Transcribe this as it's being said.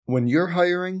When you're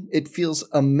hiring, it feels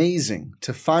amazing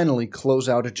to finally close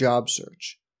out a job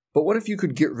search. But what if you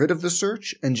could get rid of the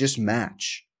search and just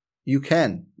match? You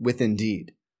can with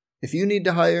Indeed. If you need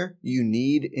to hire, you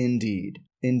need Indeed.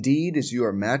 Indeed is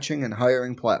your matching and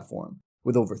hiring platform.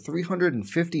 With over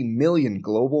 350 million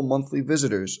global monthly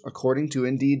visitors, according to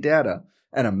Indeed data,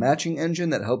 and a matching engine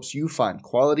that helps you find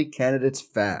quality candidates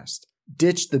fast.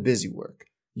 Ditch the busy work.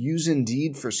 Use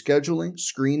Indeed for scheduling,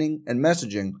 screening, and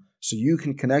messaging so you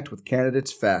can connect with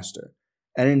candidates faster.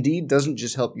 And Indeed doesn't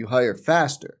just help you hire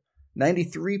faster.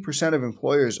 93% of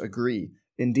employers agree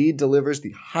Indeed delivers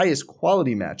the highest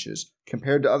quality matches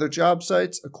compared to other job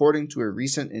sites, according to a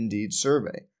recent Indeed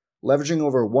survey. Leveraging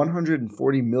over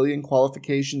 140 million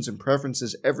qualifications and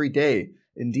preferences every day,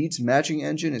 Indeed's matching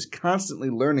engine is constantly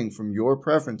learning from your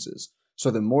preferences, so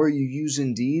the more you use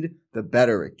Indeed, the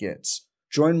better it gets.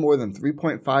 Join more than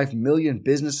 3.5 million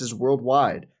businesses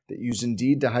worldwide that use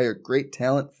Indeed to hire great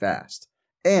talent fast.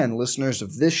 And listeners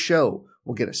of this show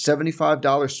will get a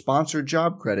 $75 sponsored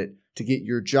job credit to get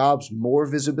your jobs more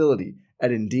visibility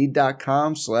at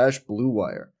Indeed.com/Blue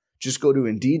Wire. Just go to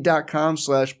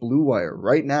Indeed.com/Blue Wire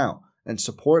right now and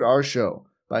support our show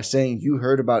by saying you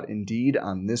heard about Indeed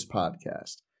on this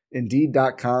podcast.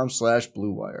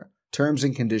 Indeed.com/Blue Wire. Terms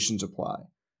and conditions apply.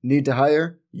 Need to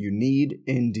hire? You need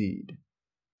Indeed.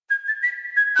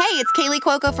 Hey, it's Kaylee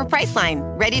Cuoco for Priceline.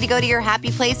 Ready to go to your happy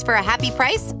place for a happy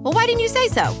price? Well, why didn't you say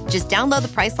so? Just download the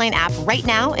Priceline app right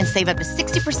now and save up to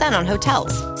 60% on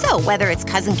hotels. So whether it's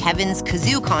Cousin Kevin's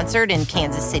Kazoo Concert in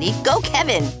Kansas City, go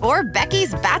Kevin, or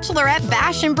Becky's Bachelorette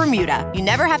Bash in Bermuda, you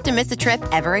never have to miss a trip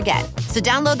ever again. So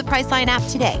download the Priceline app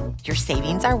today. Your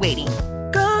savings are waiting.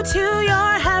 Go to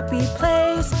your happy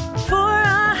place for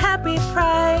a happy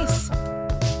price.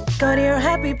 Go to your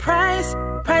happy price,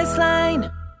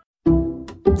 Priceline.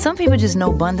 Some people just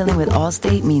know bundling with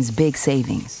Allstate means big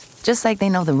savings. Just like they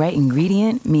know the right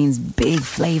ingredient means big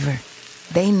flavor.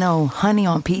 They know honey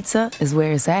on pizza is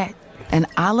where it's at. And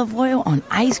olive oil on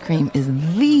ice cream is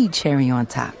the cherry on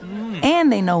top.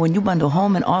 And they know when you bundle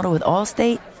home and auto with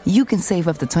Allstate, you can save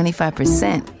up to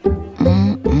 25%.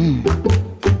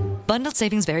 Bundled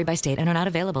savings vary by state and are not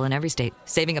available in every state.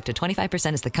 Saving up to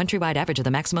 25% is the countrywide average of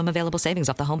the maximum available savings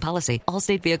off the home policy.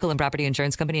 Allstate Vehicle and Property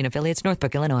Insurance Company and affiliates,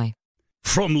 Northbrook, Illinois.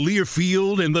 From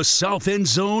Learfield in the south end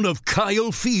zone of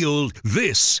Kyle Field,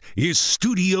 this is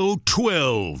Studio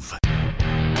 12. And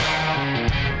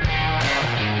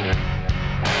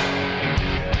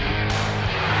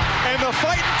the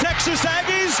fighting Texas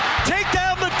Aggies take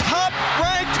down the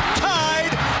top-ranked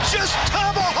Tide, just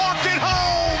tomahawked it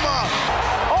home.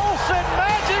 Olsen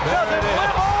Magic doesn't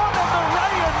live on in the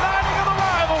reuniting of the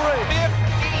rivalry.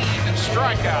 15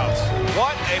 strikeouts.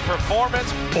 What a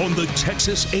performance. On the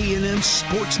Texas A&M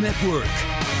Sports Network,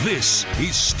 this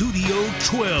is Studio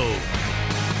 12.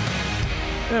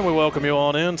 And we welcome you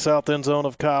on in, south end zone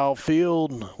of Kyle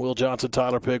Field. Will Johnson,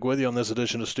 Tyler Pigg with you on this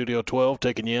edition of Studio 12,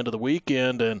 taking you into the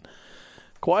weekend. And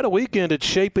quite a weekend it's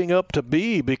shaping up to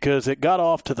be because it got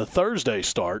off to the Thursday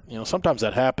start. You know, sometimes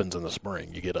that happens in the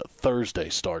spring. You get a Thursday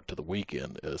start to the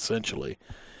weekend, essentially.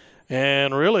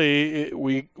 And really,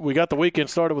 we got the weekend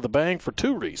started with a bang for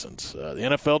two reasons. The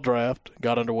NFL draft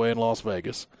got underway in Las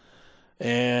Vegas,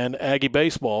 and Aggie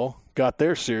baseball got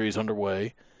their series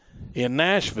underway in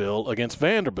Nashville against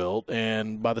Vanderbilt.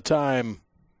 And by the time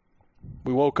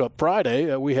we woke up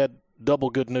Friday, we had double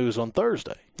good news on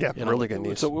Thursday. Yeah, really good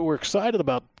news. So we're excited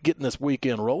about getting this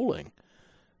weekend rolling,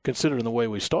 considering the way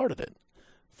we started it.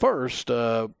 First,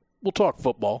 we'll talk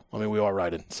football. I mean, we are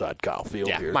right inside Kyle Field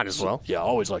here. Might as well. Yeah, I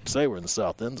always like to say we're in the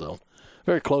south end zone.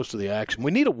 Very close to the action. We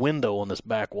need a window on this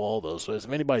back wall, though, so if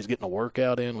anybody's getting a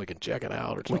workout in, we can check it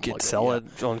out or something. We could sell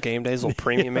it on game days, a little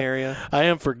premium area. I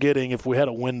am forgetting if we had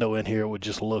a window in here, it would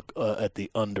just look at the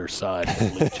underside of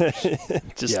the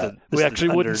bleachers. We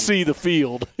actually wouldn't see the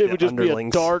field. It would just be a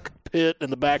dark pit in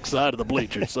the backside of the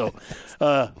bleachers. So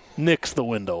nix the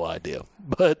window idea.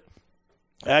 But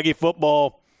Aggie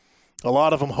football, a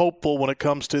lot of them hopeful when it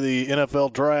comes to the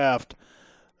NFL draft,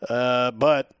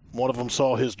 but one of them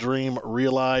saw his dream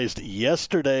realized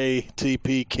yesterday.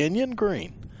 TP Kenyon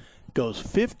Green goes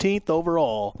 15th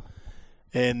overall,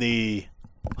 and the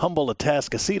humble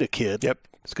Atascocita kid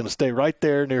is going to stay right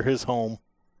there near his home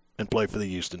and play for the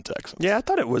Houston Texans. Yeah, I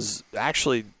thought it was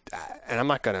actually, and I'm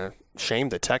not going to shame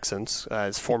the Texans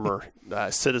as former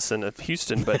citizen of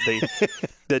Houston, but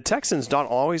the Texans don't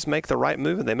always make the right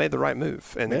move, and they made the right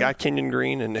move. And the guy Kenyon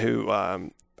Green, and who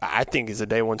I think is a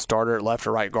day one starter at left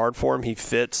or right guard for him, he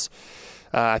fits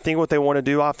I think what they want to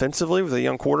do offensively with a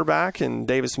young quarterback and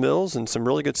Davis Mills and some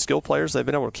really good skill players they've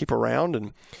been able to keep around.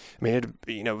 And I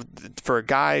mean, for a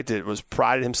guy that was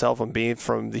prided himself on being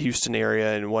from the Houston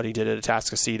area and what he did at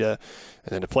Atascocita,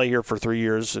 and then to play here for 3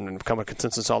 years and become a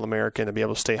consensus All-American and be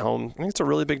able to stay home, I think it's a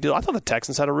really big deal. I thought the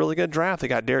Texans had a really good draft. They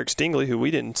got Derek Stingley, who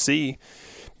we didn't see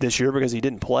this year because he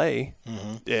didn't play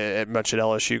much at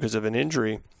LSU because of an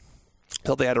injury. I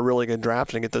thought they had a really good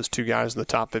draft, and to get those two guys in the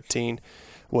top 15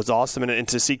 was awesome. And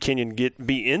to see Kenyon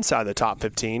be inside the top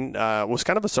 15 was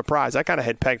kind of a surprise. I kind of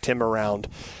had pegged him around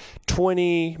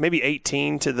 20, maybe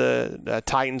 18 to the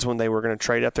Titans when they were going to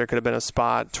trade up there. Could have been a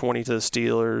spot. 20 to the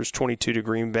Steelers, 22 to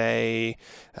Green Bay,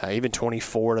 even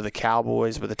 24 to the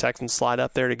Cowboys. But the Texans slide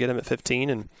up there to get him at 15.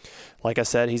 And like I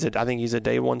said, I think he's a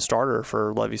day one starter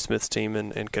for Lovie Smith's team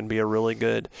and can be he's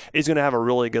going to have a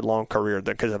really good long career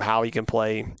because of how he can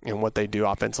play and what they do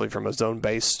offensively from a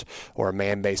zone-based or a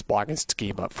man-based blocking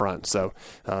scheme up front. So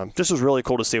this was really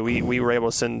cool to see. We were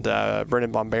able to send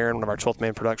Brendan Von Barron, one of our 12th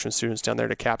man production students, down there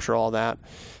to capture all that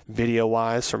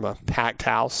video-wise from a packed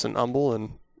house in Humble,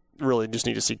 and really just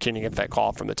need to see Kenyon get that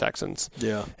call from the Texans.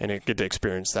 Yeah. And get to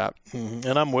experience that. Mm-hmm.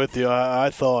 And I'm with you. I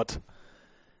thought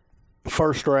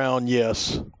first round,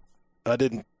 yes. I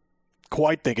didn't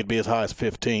quite think it'd be as high as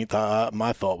 15th.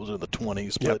 My thought was in the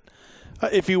 20s. But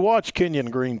if you watch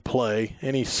Kenyon Green play,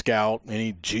 any scout,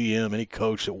 any GM, any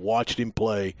coach that watched him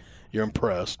play, you're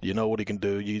impressed. You know what he can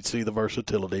do. You see the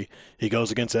versatility. He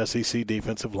goes against SEC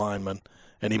defensive linemen,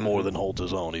 and he more than holds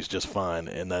his own. He's just fine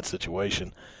in that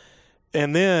situation.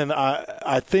 And then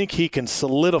I think he can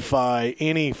solidify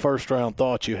any first-round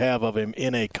thoughts you have of him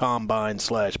in a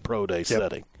combine/pro day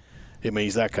setting. I mean,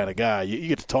 he's that kind of guy. You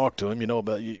get to talk to him.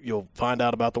 You'll find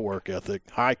out about the work ethic,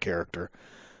 high character.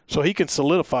 So he can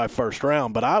solidify first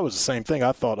round. But I was the same thing.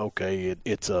 I thought, okay,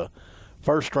 it's a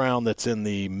first round that's in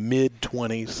the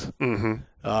mid-20s.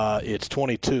 Mm-hmm. It's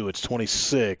 22. It's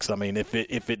 26. I mean, if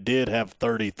it did have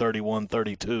 30, 31,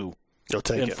 32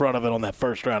 in front of it on that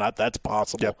first round, that's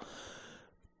possible. Yep.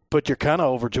 But you're kind of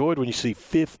overjoyed when you see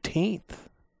 15th.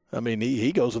 I mean,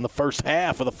 he goes in the first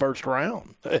half of the first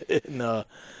round.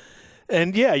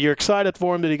 And yeah, you're excited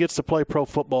for him that he gets to play pro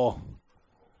football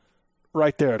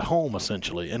right there at home,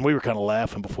 essentially. And we were kind of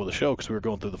laughing before the show because we were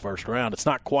going through the first round. It's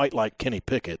not quite like Kenny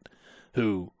Pickett,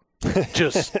 who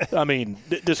just – I mean,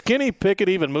 does Kenny Pickett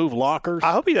even move lockers?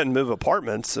 I hope he doesn't move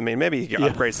apartments. I mean, maybe he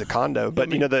upgrades the condo. But,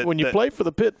 when you play for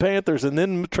the Pitt Panthers and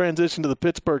then transition to the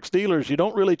Pittsburgh Steelers, you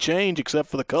don't really change except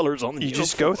for the colors on the uniform. You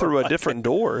just go through a different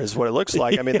door is what it looks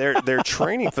like. I mean, their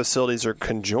training facilities are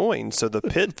conjoined. So the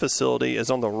Pitt facility is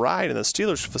on the right and the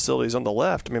Steelers facility is on the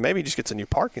left. I mean, maybe he just gets a new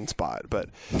parking spot. But,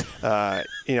 I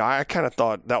kind of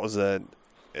thought that was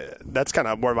that's kind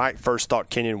of where my first thought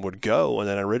Kenyon would go. And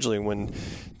then originally when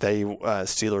they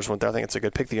Steelers went there, I think it's a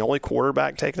good pick. The only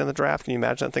quarterback taken in the draft. Can you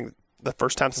imagine? I think the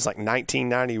first time since like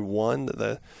 1991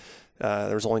 that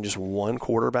there was only just one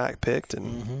quarterback picked,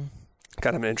 and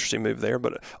kind of an interesting move there.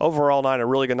 But overall night, a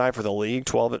really good night for the league.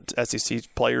 12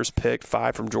 SEC players picked,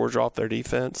 5 from Georgia off their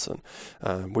defense.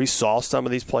 And we saw some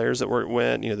of these players that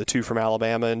went, the 2 from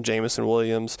Alabama and Jamison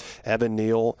Williams, Evan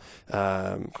Neal,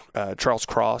 Charles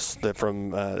Cross from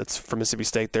Mississippi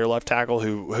State, their left tackle,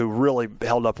 who really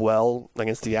held up well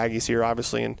against the Aggies here,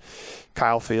 obviously, and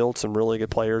Kyle Fields, some really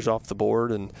good players off the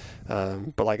board.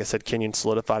 But like I said, Kenyon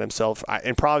solidified himself.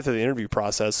 And probably through the interview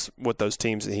process with those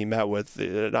teams that he met with,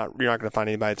 you're not going to find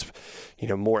anybody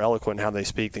that's more eloquent in how they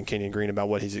speak than Kenyon Green about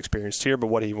what he's experienced here, but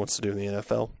what he wants to do in the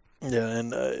NFL. Yeah,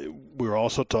 and we were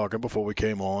also talking before we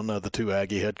came on, the 2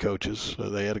 Aggie head coaches.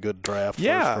 They had a good draft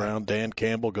first round. Dan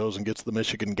Campbell goes and gets the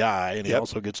Michigan guy, and he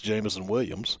also gets Jamison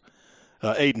Williams.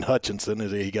 Aiden Hutchinson,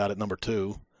 he got at number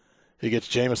 2. He gets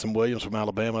Jamison Williams from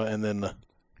Alabama, and then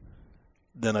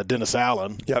Dennis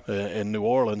Allen in New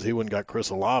Orleans. He went and got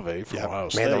Chris Olave from Ohio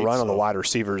State. Man, the run on the wide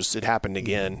receivers, it happened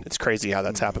again. It's crazy how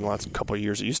that's happened the last couple of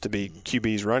years. It used to be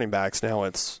QBs, running backs. Now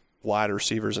it's wide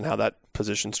receivers and how that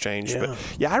position's changed. Yeah.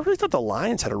 But, I really thought the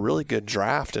Lions had a really good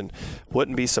draft and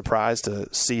wouldn't be surprised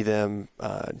to see them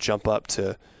jump up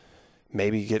to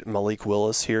maybe get Malik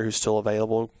Willis here, who's still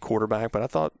available, quarterback. But I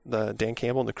thought Dan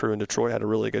Campbell and the crew in Detroit had a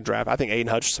really good draft. I think Aiden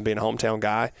Hutchinson, being a hometown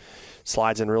guy,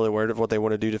 slides in really weird of what they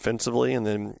want to do defensively. And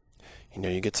then,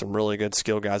 you get some really good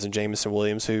skill guys in Jamison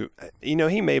Williams, who,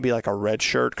 he may be like a red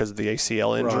shirt because of the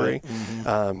ACL injury. Right.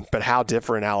 Mm-hmm. But how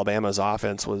different Alabama's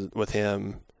offense was with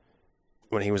him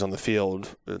when he was on the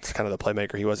field. It's kind of the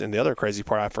playmaker he was. And the other crazy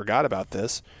part, I forgot about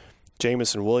this,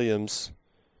 Jamison Williams,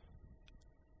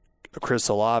 Chris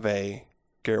Olave,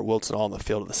 Garrett Wilson all on the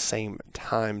field at the same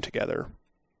time together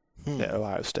at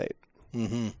Ohio State.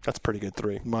 Mm-hmm. That's a pretty good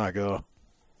 3. My God.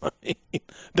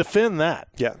 Defend that.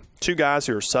 Yeah. Two guys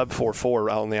who are sub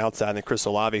 4.4 out on the outside, and Chris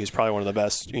Olave, who's probably one of the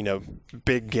best,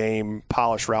 big game,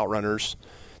 polished route runners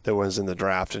that was in the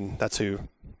draft, and that's who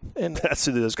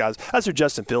those guys. That's who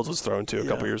Justin Fields was thrown to a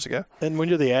couple years ago. And when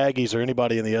you're the Aggies or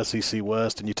anybody in the SEC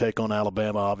West, and you take on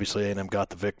Alabama, obviously A&M got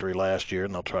the victory last year,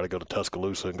 and they'll try to go to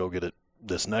Tuscaloosa and go get it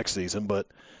this next season. But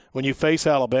when you face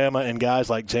Alabama and guys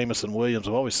like Jamison Williams,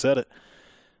 I've always said it,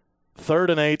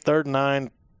 3rd and 8, 3rd and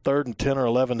 9, 3rd and 10 or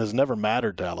 11 has never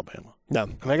mattered to Alabama. No.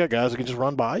 And they got guys that can just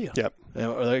run by you. Yep.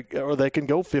 Or they can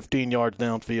go 15 yards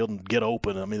downfield and get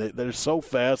open. I mean, they're so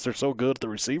fast. They're so good at the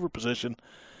receiver position.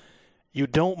 You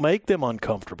don't make them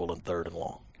uncomfortable in 3rd and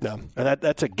long. No. And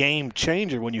that's a game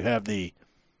changer when you have the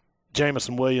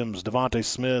Jamison Williams, Devontae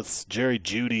Smiths, Jerry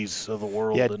Jeudy's of the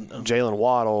world. Yeah, Jalen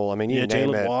Waddle. I mean, you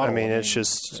name it. Waddle. I mean, it's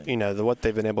just, what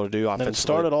they've been able to do offensively. And it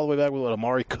started all the way back with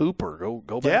Amari Cooper.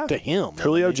 Go back to him.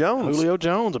 Julio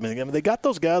Jones. I mean, they got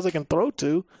those guys they can throw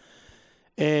to,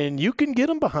 and you can get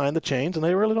them behind the chains, and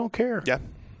they really don't care. Yeah.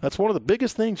 That's one of the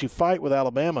biggest things you fight with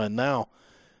Alabama, and now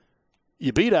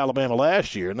you beat Alabama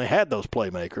last year, and they had those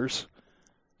playmakers.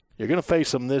 You're going to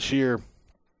face them this year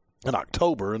in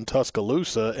October in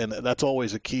Tuscaloosa, and that's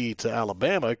always a key to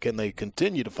Alabama. Can they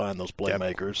continue to find those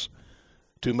playmakers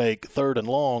to make 3rd and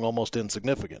long almost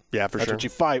insignificant? Yeah, for that's sure. That's what you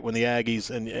fight when the Aggies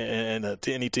and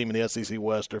any team in the SEC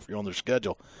West, or if you're on their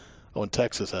schedule. Oh, and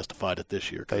Texas has to fight it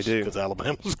this year. They do. Because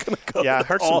Alabama's going to come. Yeah, I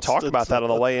heard some talk about that on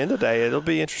the so. way in today. It'll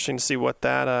be interesting to see what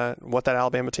that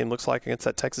Alabama team looks like against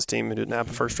that Texas team who didn't have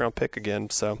a first-round pick again.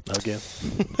 So again.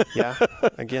 Yeah,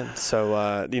 again. So,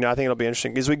 I think it'll be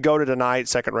interesting. As we go to tonight,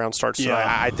 second round starts tonight.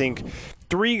 I think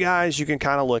 3 guys you can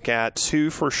kind of look at. 2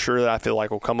 for sure that I feel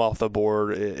like will come off the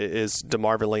board is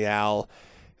DeMarvin Leal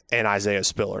and Isaiah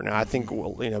Spiller. Now, I think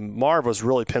Marv was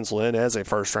really penciled in as a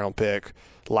first-round pick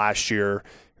last year,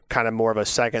 kind of more of a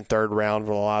second, third round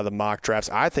for a lot of the mock drafts.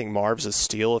 I think Marv's a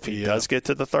steal if he does get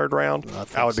to the 3rd round.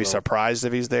 I would be surprised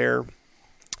if he's there.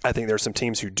 I think there's some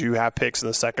teams who do have picks in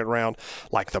the 2nd round,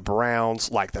 like the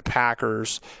Browns, like the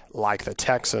Packers, like the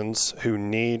Texans, who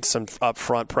need some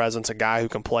up-front presence, a guy who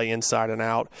can play inside and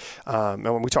out. And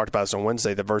when we talked about this on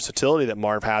Wednesday, the versatility that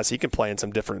Marv has, he can play in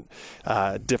some different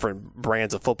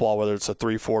brands of football, whether it's a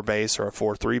 3-4 base or a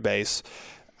 4-3 base.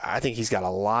 I think he's got a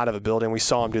lot of ability, and we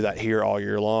saw him do that here all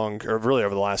year long, or really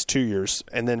over the last 2 years.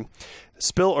 And then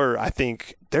Spiller, I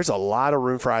think there's a lot of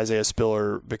room for Isaiah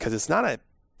Spiller because it's not a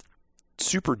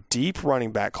super deep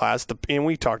running back class. And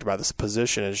we talked about this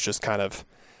position is just kind of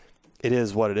it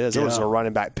is what it is. Yeah. It was a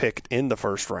running back pick in the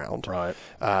 1st round. Right.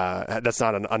 That's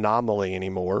not an anomaly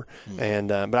anymore. And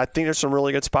but I think there's some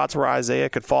really good spots where Isaiah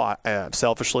could fall.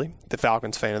 Selfishly, the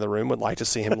Falcons fan in the room would like to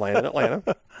see him land in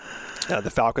Atlanta.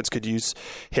 The Falcons could use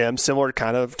him similar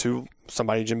kind of to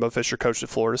somebody Jimbo Fisher coached at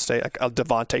Florida State, a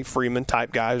Devontae Freeman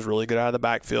type guy who's really good out of the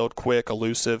backfield, quick,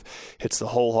 elusive, hits the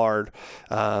hole hard.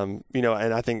 And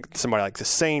I think somebody like the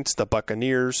Saints, the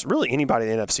Buccaneers, really anybody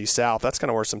in the NFC South, that's kind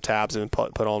of where some tabs have been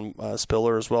put on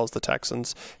Spiller, as well as the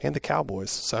Texans and the Cowboys.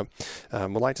 So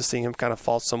we'd like to see him kind of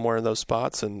fall somewhere in those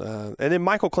spots. And then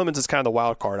Michael Clemens is kind of the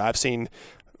wild card. I've seen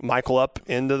Michael up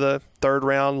into the 3rd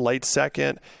round, late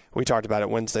 2nd. We talked about it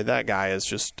Wednesday. That guy is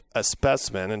just a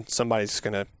specimen, and somebody's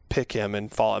going to pick him and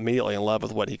fall immediately in love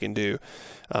with what he can do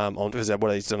because of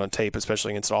what he's done on tape,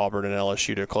 especially against Auburn and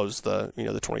LSU to close the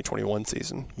 2021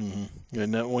 season. Mm-hmm.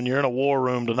 And when you're in a war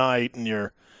room tonight and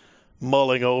you're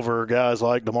mulling over guys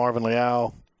like DeMarvin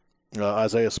Leal,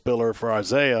 Isaiah Spiller for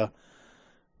Isaiah,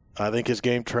 I think his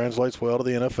game translates well to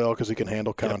the NFL because he can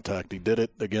handle contact. Yep. He did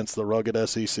it against the rugged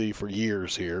SEC for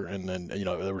years here, and then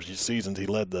there were seasons he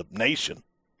led the nation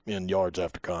in yards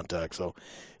after contact. So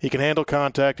he can handle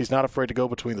contact. He's not afraid to go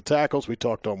between the tackles. We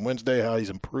talked on Wednesday how he's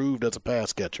improved as a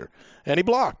pass catcher. And he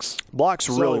blocks.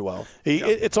 Really well.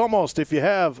 It's almost, if you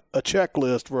have a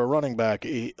checklist for a running back,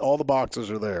 all the boxes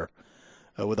are there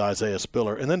with Isaiah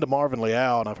Spiller. And then DeMarvin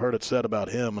Leal, and I've heard it said about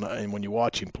him, and when you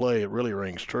watch him play, it really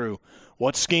rings true.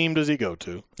 What scheme does he go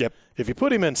to? Yep. If you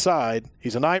put him inside,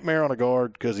 he's a nightmare on a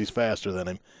guard because he's faster than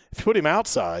him. If you put him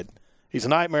outside, he's a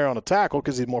nightmare on a tackle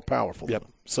because he's more powerful than him.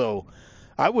 So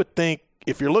I would think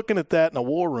if you're looking at that in a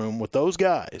war room with those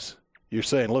guys, you're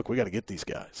saying, look, we got to get these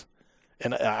guys.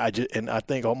 And I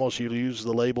think almost you use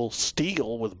the label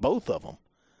steal with both of them.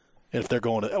 And if they're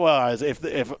going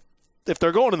to if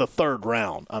they're going in the 3rd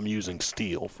round, I'm using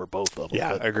steal for both of them.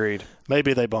 Yeah, but agreed.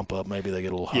 Maybe they bump up. Maybe they get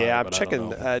a little higher. Yeah, I'm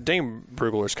checking. Dane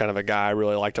Brugler's kind of a guy I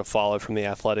really like to follow from The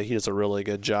Athletic. He does a really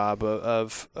good job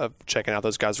of checking out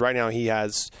those guys. Right now he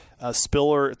has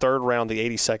Spiller, 3rd round, the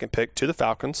 82nd pick to the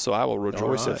Falcons, so I will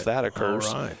rejoice if that occurs.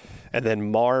 All right. and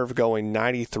then Marv going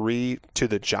 93 to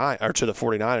the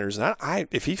 49ers. And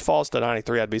if he falls to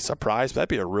 93, I'd be surprised. That'd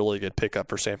be a really good pickup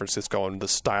for San Francisco and the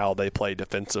style they play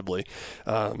defensively.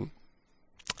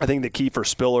 I think the key for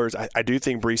Spiller is I do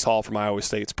think Breece Hall from Iowa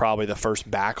State is probably the first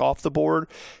back off the board.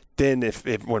 Then if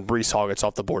when Breece Hall gets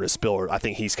off the board as Spiller, I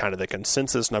think he's kind of the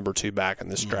consensus number 2 back in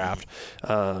this draft.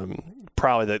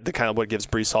 Probably the kind of what gives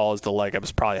Breece Hall is the leg up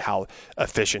is probably how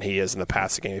efficient he is in the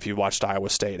passing game. If you watched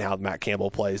Iowa State and how Matt Campbell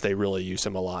plays, they really use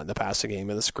him a lot in the passing game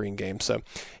and the screen game. So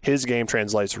his game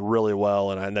translates really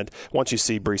well. And then once you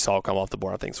see Breece Hall come off the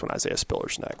board, I think it's when Isaiah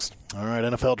Spiller's next. All right,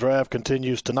 NFL Draft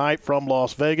continues tonight from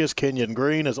Las Vegas. Kenyon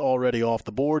Green is already off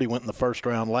the board. He went in the first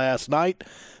round last night.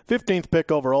 15th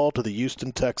pick overall to the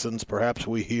Houston Texans. Perhaps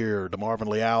we hear DeMarvin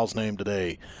Leal's name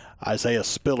today. Isaiah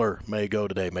Spiller may go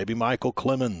today. Maybe Michael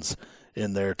Clemens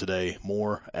in there today.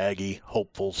 More Aggie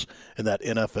hopefuls in that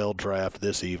NFL draft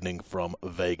this evening from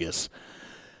Vegas.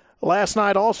 Last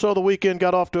night also the weekend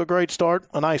got off to a great start.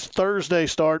 A nice Thursday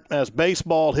start as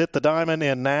baseball hit the diamond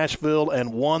in Nashville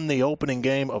and won the opening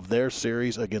game of their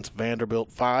series against Vanderbilt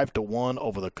 5-1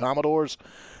 over the Commodores.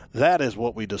 That is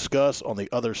what we discuss on the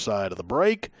other side of the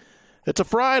break. It's a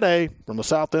Friday from the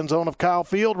south end zone of Kyle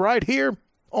Field right here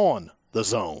on The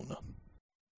Zone.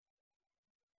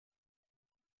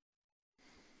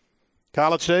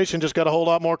 College Station just got a whole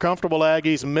lot more comfortable,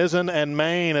 Aggies. Mizzen and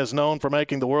Main is known for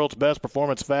making the world's best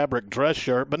performance fabric dress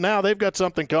shirt, but now they've got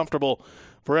something comfortable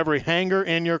for every hanger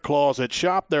in your closet.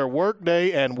 Shop their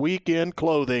workday and weekend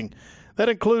clothing. That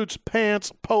includes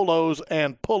pants, polos,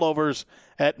 and pullovers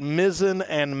at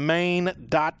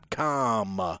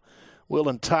mizzenandmain.com. Will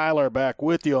and Tyler back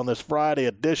with you on this Friday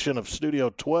edition of Studio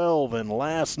 12. And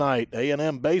last night,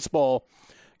 A&M baseball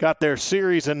got their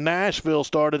series in Nashville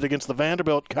started against the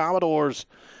Vanderbilt Commodores.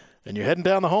 And you're heading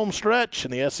down the home stretch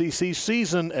in the SEC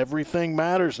season. Everything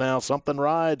matters now. Something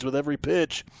rides with every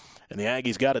pitch. And the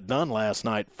Aggies got it done last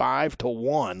night,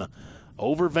 5-1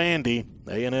 over Vandy.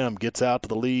 A&M gets out to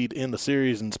the lead in the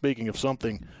series. And speaking of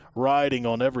something riding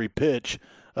on every pitch,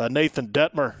 Nathan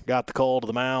Detmer got the call to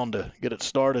the mound to get it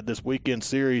started this weekend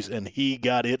series, and he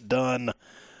got it done,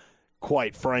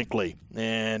 quite frankly.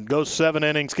 And goes 7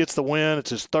 innings, gets the win.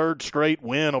 It's his 3rd straight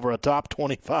win over a top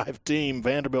 25 team.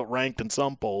 Vanderbilt ranked in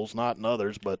some polls, not in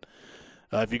others. But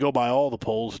if you go by all the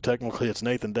polls, technically it's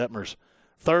Nathan Detmer's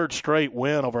 3rd straight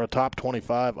win over a top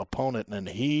 25 opponent, and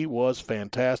he was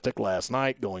fantastic last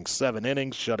night, going 7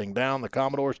 innings, shutting down the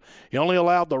Commodores. He only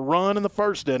allowed the run in the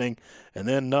 1st inning and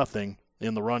then nothing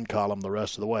in the run column the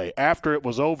rest of the way. After it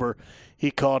was over,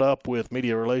 he caught up with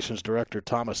Media Relations Director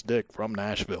Thomas Dick from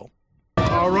Nashville.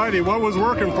 All righty, what was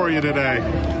working for you today?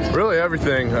 Really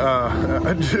everything.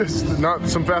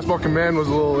 Some fastball command was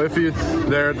a little iffy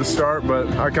there at the start, but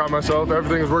I caught myself.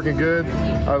 Everything was working good.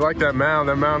 I like that mound.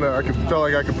 That mound, felt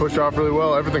like I could push off really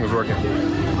well. Everything was working.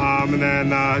 And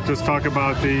then just talk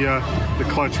about the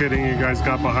clutch hitting you guys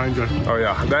got behind you. Oh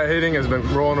yeah, that hitting has been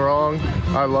rolling wrong.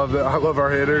 I love it. I love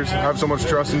our hitters. I have so much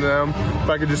trust in them. If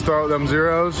I could just throw out them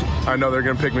zeros, I know they're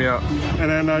going to pick me up. And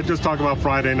then just talk about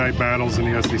Friday night battles in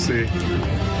the SEC.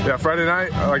 Yeah, Friday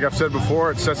night, like I've said before,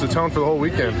 it sets the tone for the whole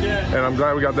weekend. And I'm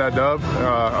glad we got that dub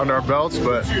under our belts,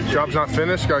 but job's not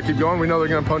finished. Got to keep going. We know they're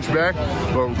going to punch back,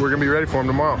 but we're going to be ready for them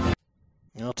tomorrow.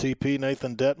 LTP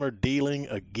Nathan Detmer dealing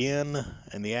again,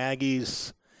 and the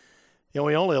Aggies,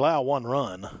 we only allow 1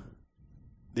 run.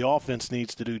 The offense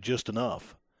needs to do just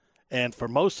enough. And for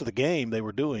most of the game, they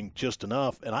were doing just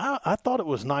enough. And I thought it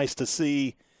was nice to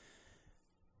see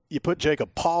you put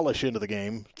Jacob Polish into the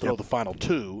game, throw the final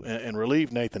 2, and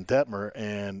relieve Nathan Detmer,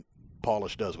 and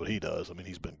Polish does what he does. I mean,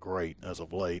 he's been great as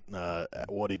of late.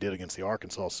 What he did against the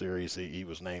Arkansas series, he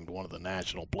was named one of the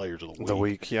national players of the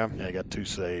week. Yeah, he got 2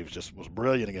 saves, just was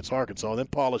brilliant against Arkansas. And then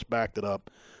Polish backed it up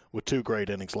with 2 great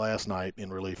innings last night in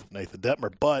relief of Nathan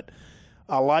Detmer. But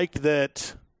I liked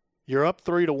that you're up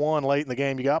 3-1 late in the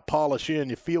game. You got Polish in.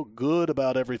 You feel good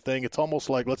about everything. It's almost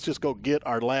like let's just go get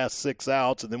our last 6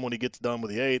 outs, and then when he gets done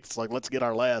with the 8th, it's like let's get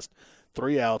our last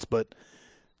 3 outs. But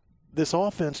this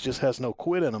offense just has no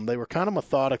quit in them. They were kind of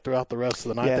methodic throughout the rest of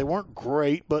the night. Yeah. They weren't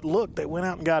great, but look, they went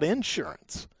out and got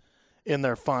insurance in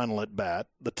their final at-bat,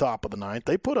 the top of the 9th.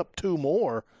 They put up 2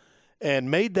 more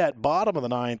and made that bottom of the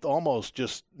 9th almost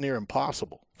just near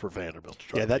impossible for Vanderbilt to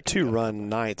try. Yeah, that 2-run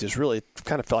 9th is really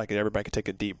kind of felt like everybody could take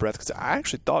a deep breath, because I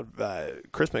actually thought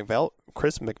Chris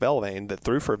McVelvain, that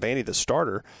threw for Vandy, the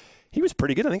starter, he was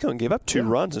pretty good. I think he only gave up 2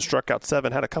 runs and struck out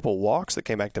 7, had a couple walks that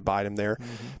came back to bite him there.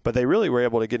 Mm-hmm. But they really were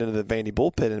able to get into the Vandy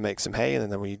bullpen and make some hay, and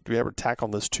then we were able to tack on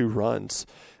those 2 runs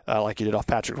like you did off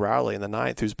Patrick Riley in the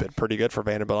 9th, who's been pretty good for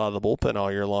Vanderbilt out of the bullpen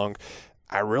all year long.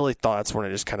 I really thought that's when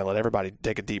it just kind of let everybody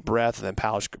take a deep breath, and then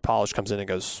Polish comes in and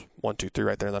goes 1, 2, 3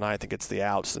 right there in the ninth and gets the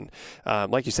outs. And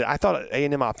like you said, I thought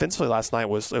A&M offensively last night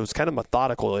was kind of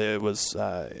methodical. It was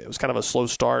kind of a slow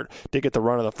start. Did get the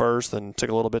run in the first, then took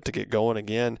a little bit to get going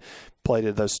again. Played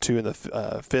those 2 in the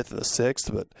fifth and the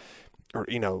sixth, but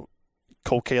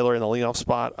Cole Kaler in the leadoff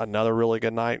spot, another really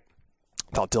good night.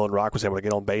 I thought Dylan Rock was able to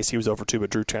get on base. He was over 2, but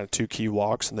drew kind of 2 key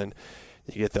walks, and then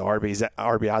you get the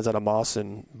RBIs out of Moss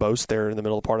and Bost there in the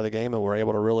middle part of the game, and we're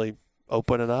able to really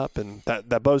open it up. And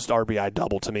that Bost RBI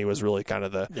double to me was really kind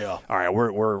of all right,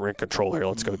 we're in control here.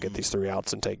 Let's go get these 3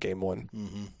 outs and take game 1.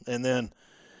 Mm-hmm. And then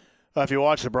if you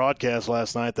watched the broadcast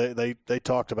last night, they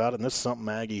talked about it, and this is something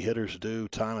Aggie hitters do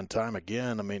time and time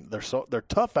again. I mean, they're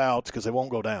tough outs because they won't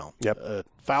go down. Yep.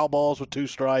 Foul balls with 2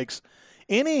 strikes.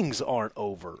 Innings aren't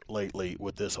over lately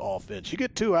with this offense. You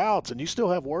get 2 outs, and you still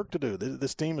have work to do.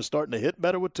 This team is starting to hit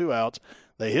better with 2 outs.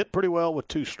 They hit pretty well with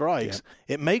 2 strikes.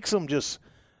 Yep. It makes them just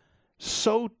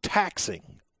so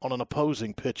taxing on an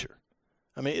opposing pitcher.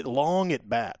 I mean, long at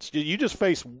bats. You just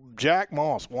face Jack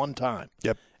Moss one time.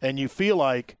 Yep. And you feel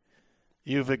like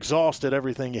you've exhausted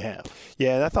everything you have.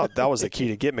 Yeah, and I thought that was the key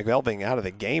to get McElveen out of the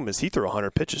game is he threw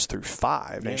 100 pitches through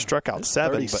 5. And he struck out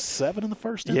 7. 37 in the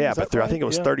first inning? Yeah, but I think it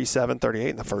was 37, 38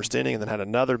 in the first inning, and then had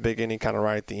another big inning kind of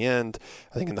right at the end,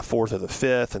 I think in the 4th or the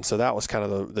 5th. And so that was kind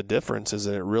of the difference is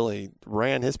that it really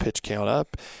ran his pitch count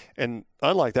up. And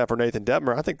unlike that for Nathan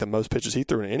Detmer, I think the most pitches he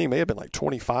threw in an inning may have been like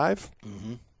 25.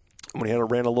 Mm-hmm. When he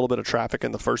ran a little bit of traffic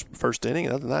in the first inning.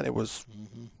 And other than that, it was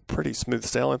pretty smooth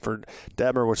sailing for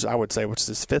Detmer, which I would say was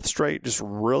his 5th straight, just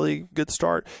really good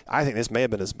start. I think this may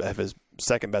have been his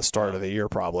second best start of the year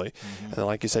probably. Mm-hmm. And then,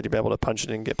 like you said, you'll be able to punch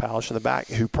it in and get Polish in the back,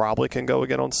 who probably can go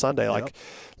again on Sunday like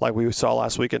we saw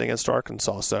last weekend against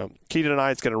Arkansas. So key to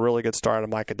tonight's getting a really good start out of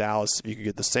Micah Dallas. If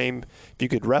you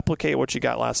could replicate what you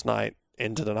got last night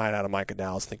into the night out of Micah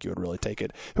Dallas, I think you would really take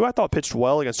it. Who I thought pitched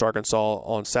well against Arkansas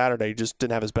on Saturday, just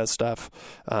didn't have his best stuff,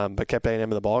 but kept A&M in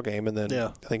the ball game, and then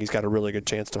I think he's got a really good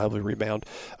chance to hopefully rebound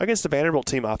against the Vanderbilt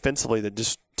team offensively that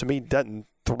just, to me, doesn't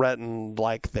threaten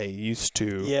like they used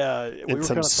to. Yeah, we were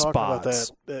kind of talking about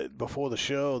that before the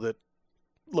show that,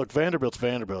 look, Vanderbilt's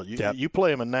Vanderbilt. You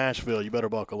play them in Nashville, you better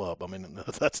buckle up. I mean,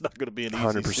 that's not going to be an easy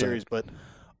 100%. series, but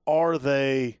are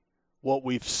they what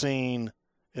we've seen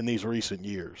in these recent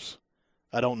years?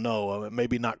 I don't know.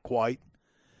 Maybe not quite.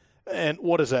 And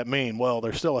what does that mean? Well,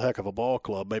 they're still a heck of a ball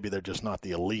club. Maybe they're just not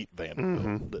the elite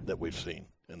Vanderbilt that we've seen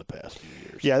in the past few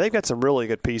years. Yeah, they've got some really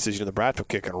good pieces. The Bradfield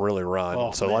kid can really run.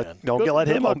 Don't let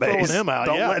him on base. Him out.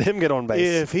 Don't let him get on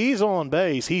base. If he's on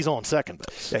base, he's on second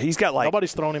base. Yeah, he's got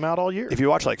nobody's thrown him out all year. If you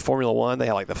watch Formula One, they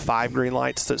have the 5 green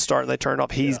lights that start and they turn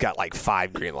off. He's got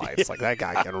 5 green lights. That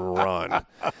guy can run.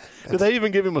 Do they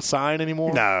even give him a sign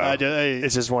anymore? No.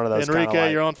 It's just one of those.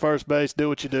 Enrique, you're on first base. Do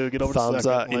what you do. Get over thumbs to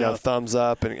second. up. Thumbs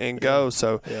up and go.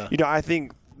 So I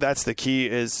think that's the key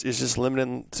is just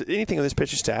limiting anything in this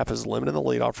pitching staff is limiting the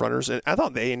leadoff runners. And I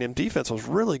thought the A&M defense was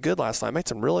really good last night. Made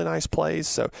some really nice plays.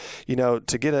 So,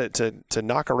 to get to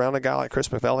knock around a guy like Chris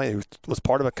McElveen, who was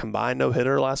part of a combined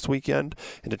no-hitter last weekend,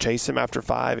 and to chase him after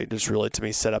 5, it just really, to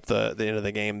me, set up the end of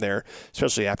the game there,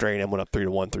 especially after A&M went up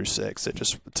 3-1 through 6. It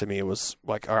just, to me, it was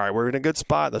like, all right, we're in a good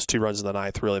spot. Those 2 runs in the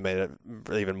ninth really made it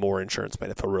even more insurance,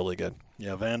 made it feel really good.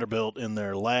 Yeah, Vanderbilt in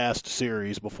their last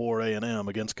series before A&M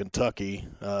against Kentucky,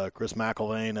 Chris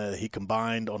McElveen, he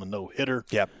combined on a no-hitter.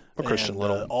 Yep, Christian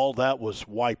Little. All that was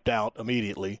wiped out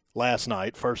immediately last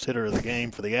night. First hitter of the game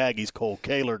for the Aggies, Cole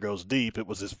Kaler, goes deep. It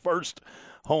was his first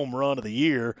home run of the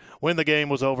year. When the game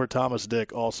was over, Thomas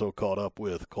Dick also caught up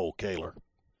with Cole Kaler.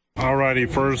 All righty,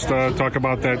 first talk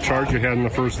about that charge you had in the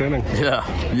first inning.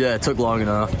 Yeah, it took long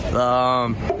enough.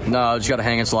 I just got a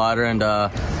hanging slider and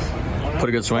put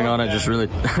a good swing on it. Just really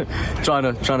trying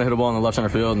to hit a ball in the left center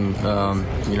field, and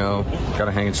got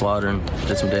a hanging slider and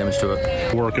did some damage to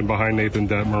it. Working behind Nathan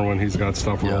Detmer when he's got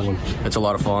stuff rolling. It's a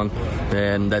lot of fun,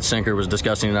 and that sinker was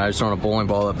disgusting. And I was throwing a bowling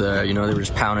ball up there. They were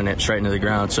just pounding it straight into the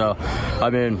ground. So, I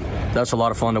mean, that's a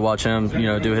lot of fun to watch him,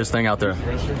 do his thing out there.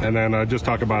 And then just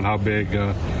talk about how big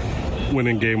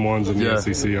winning game ones in the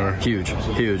SEC are. Huge.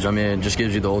 I mean, it just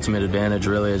gives you the ultimate advantage,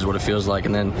 really, is what it feels like.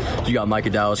 And then you got Micah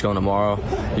Dallas going tomorrow.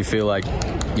 You feel like,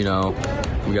 we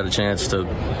got a chance to,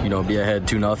 be ahead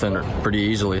 2-0 pretty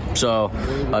easily. So,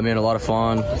 I mean, a lot of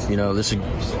fun. This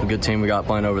is a good team we got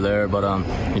playing over there. But,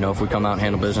 if we come out and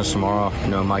handle business tomorrow,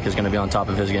 Micah's going to be on top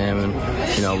of his game. And,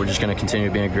 we're just going to continue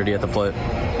being gritty at the plate.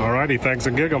 All righty. Thanks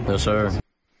and gig 'em. Yes, sir.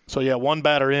 So, one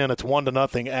batter in. It's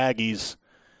 1-0 Aggies.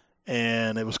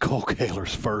 And it was Cole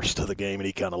Kaler's first of the game, and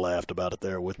he kind of laughed about it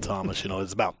there with Thomas.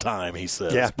 It's about time, he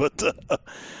says. Yeah. But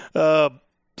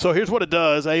So here's what it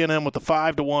does. A&M with the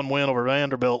 5-1 win over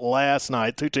Vanderbilt last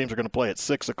night. Two teams are going to play at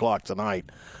 6 o'clock tonight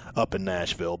up in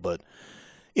Nashville. But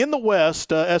in the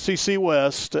West, SEC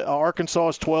West, Arkansas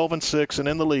is 12-6 and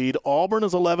in the lead. Auburn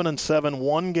is 11-7,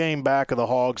 one game back of the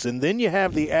Hogs. And then you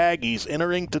have the Aggies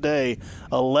entering today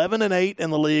 11-8 in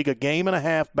the league, a game and a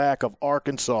half back of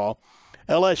Arkansas.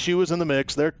 LSU is in the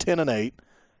mix. They're 10-8.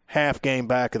 Half game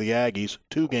back of the Aggies,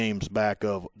 2 games back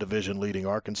of division-leading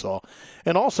Arkansas.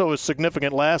 And also is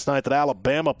significant last night that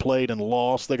Alabama played and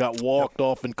lost. They got walked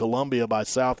off in Columbia by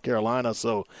South Carolina,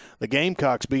 so the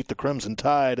Gamecocks beat the Crimson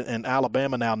Tide, and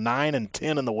Alabama now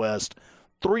 9-10 in the West,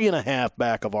 3.5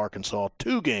 back of Arkansas,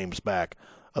 2 games back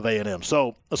of A&M.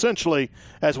 So essentially,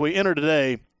 as we enter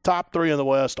today, top 3 in the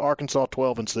West, Arkansas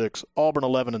 12-6, Auburn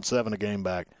 11-7, a game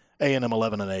back, A&M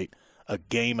 11-8. A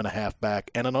game and a half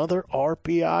back, and another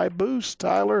RPI boost,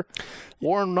 Tyler.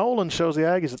 Warren Nolan shows the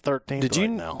Aggies at 13th. Did you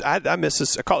now. I missed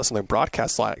this. I caught this on the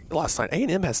broadcast last night.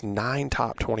 A&M has 9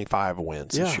 top 25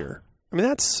 wins this year. I mean,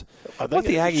 that's what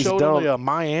the Aggies showed done. Only,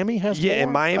 Miami has more?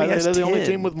 And Miami has 10. They're the only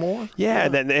team with more?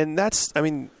 Yeah. And that's, I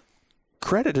mean,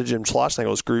 credit to Jim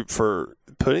Schlossnagle's group for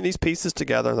putting these pieces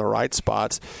together in the right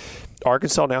spots.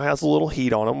 Arkansas now has a little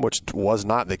heat on them, which was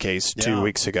not the case 2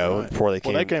 weeks ago before they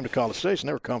came. When they came to College Station,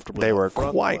 they were comfortable. They were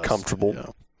quite comfortable. Yeah.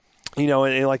 You know,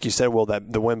 and like you said, Will,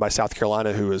 that the win by South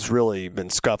Carolina, who has really been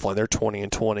scuffling, they're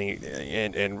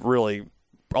 20-20 and really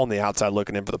on the outside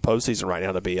looking in for the postseason right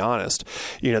now, to be honest.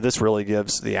 You know, this really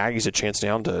gives the Aggies a chance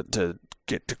now to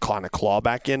get to kind of claw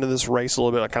back into this race a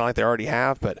little bit, kind of like they already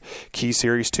have. But key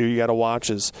series 2 you got to watch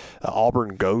is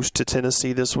Auburn goes to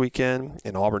Tennessee this weekend,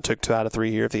 and Auburn took 2 out of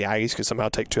 3 here. If the Aggies could somehow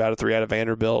take 2 out of 3 out of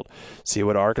Vanderbilt, see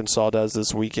what Arkansas does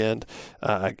this weekend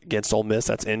against Ole Miss.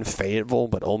 That's in Fayetteville,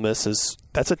 but Ole Miss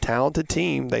that's a talented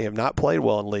team. They have not played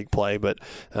well in league play, but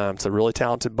it's a really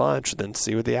talented bunch. Then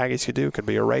see what the Aggies could do. Could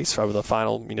be a race over the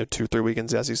final 2-3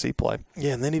 weekends of SEC play.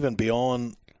 Yeah, and then even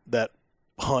beyond that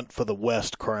hunt for the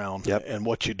West crown and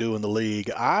what you do in the league,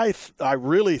 I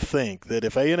really think that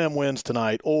if A&M wins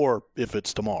tonight, or if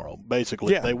it's tomorrow,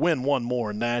 basically if they win one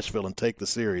more in Nashville and take the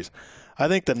series, I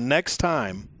think the next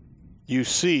time you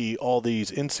see all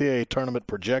these NCAA tournament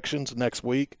projections next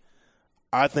week,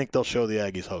 I think they'll show the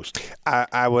Aggies host.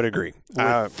 I would agree.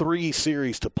 With 3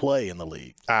 series to play in the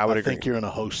league, I agree. think you're in a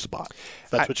host spot.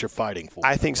 That's what you're fighting for.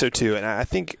 I think so too, and I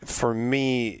think for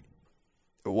me,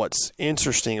 what's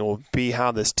interesting will be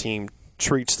how this team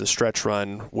treats the stretch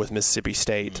run with Mississippi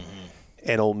State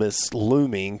and Ole Miss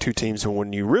looming, 2 teams who,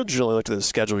 when you originally looked at the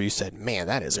schedule, you said, man,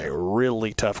 that is a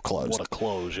really tough close. What a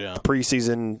close, yeah.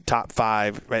 Preseason top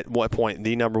 5, at what point,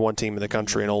 the number 1 team in the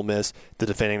country in Ole Miss, the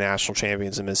defending national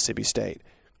champions in Mississippi State.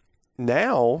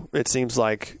 Now it seems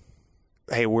like,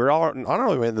 hey, we're all not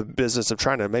only in the business of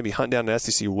trying to maybe hunt down an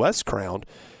SEC West crown,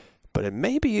 but it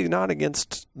may be not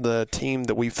against the team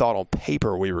that we thought on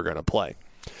paper we were going to play.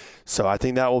 So I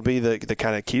think that will be the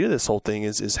kind of key to this whole thing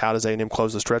is how does A&M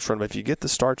close the stretch run. But if you get the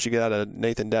starts you get out of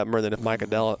Nathan Detmer, then if Micah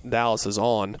Dallas is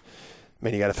on,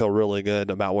 man, you got to feel really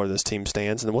good about where this team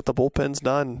stands. And what the bullpen's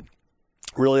done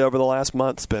really over the last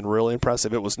month has been really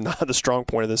impressive. It was not the strong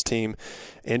point of this team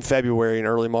in February and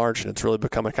early March, and it's really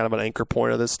become a kind of an anchor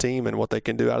point of this team and what they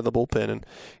can do out of the bullpen and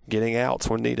getting outs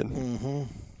when needed. Mm-hmm.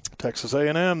 Texas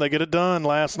A&M, they get it done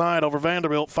last night over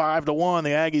Vanderbilt, 5-1. The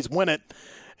Aggies win it.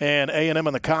 And A&M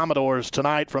and the Commodores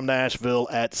tonight from Nashville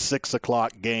at 6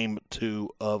 o'clock, game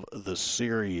 2 of the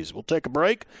series. We'll take a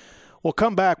break. We'll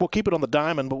come back. We'll keep it on the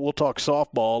diamond, but we'll talk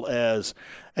softball as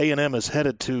A&M is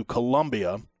headed to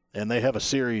Columbia, and they have a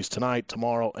series tonight,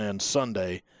 tomorrow, and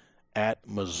Sunday at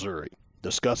Missouri.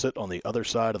 Discuss it on the other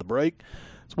side of the break.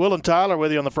 It's Will and Tyler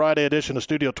with you on the Friday edition of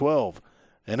Studio 12.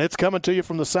 And it's coming to you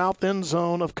from the south end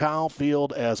zone of Kyle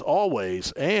Field as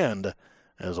always. And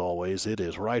as always, it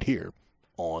is right here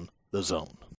on The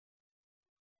Zone.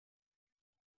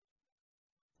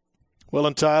 Will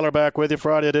and Tyler back with you,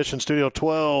 Friday edition, Studio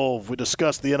 12. We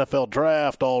discussed the NFL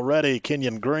draft already.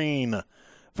 Kenyon Green,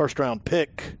 first-round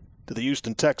pick to the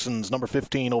Houston Texans, number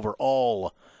 15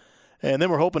 overall. And then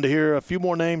we're hoping to hear a few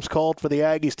more names called for the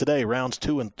Aggies today, rounds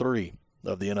 2 and 3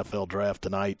 of the NFL draft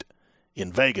tonight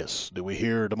in Vegas. Do we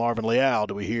hear DeMarvin Leal?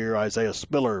 Do we hear Isaiah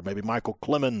Spiller? Maybe Michael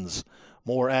Clemens?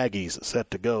 More Aggies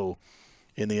set to go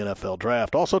in the NFL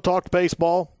draft. Also talked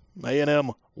baseball.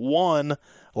 A&M won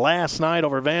last night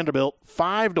over Vanderbilt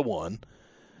 5-1.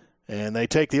 And they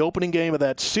take the opening game of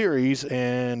that series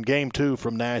and game 2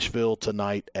 from Nashville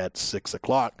tonight at 6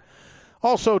 o'clock.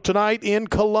 Also tonight in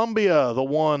Columbia, the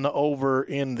one over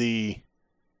in the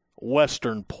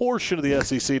western portion of the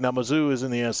SEC. Now, Mizzou is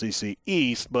in the SEC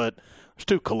East, but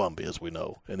There's 2 Columbias, we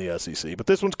know, in the SEC. But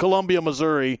this one's Columbia,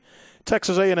 Missouri.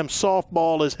 Texas A&M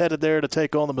softball is headed there to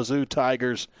take on the Mizzou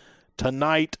Tigers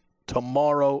tonight,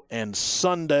 tomorrow, and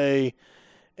Sunday.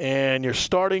 And you're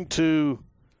starting to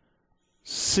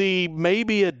see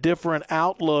maybe a different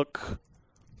outlook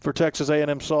for Texas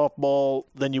A&M softball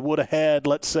than you would have had,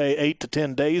 let's say, 8 to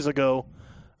 10 days ago.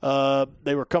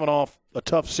 They were coming off a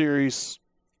tough series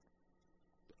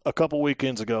a couple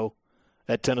weekends ago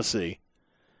at Tennessee.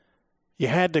 You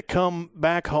had to come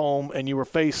back home, and you were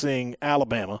facing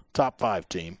Alabama, top 5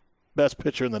 team, best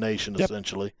pitcher in the nation,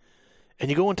 essentially.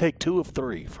 And you go and take 2 of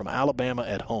 3 from Alabama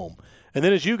at home. And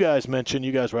then, as you guys mentioned,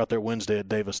 you guys were out there Wednesday at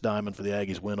Davis Diamond for the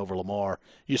Aggies' win over Lamar.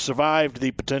 You survived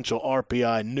the potential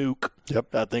RPI nuke,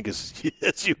 I think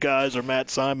as you guys or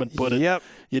Matt Simon put it. Yep.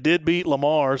 You did beat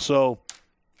Lamar, so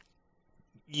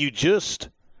you just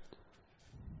 –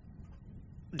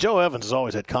 Jo Evans has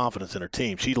always had confidence in her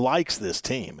team. She likes this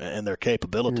team and their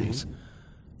capabilities. Mm-hmm.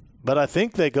 But I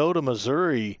think they go to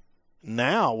Missouri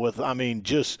now with,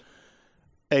 just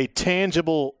a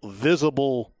tangible,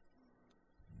 visible –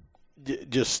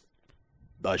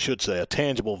 I should say, a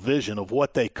tangible vision of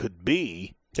what they could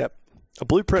be. Yep. A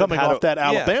blueprint coming off that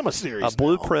Alabama series. A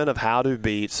blueprint of how to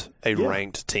beat a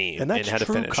ranked team and that's how to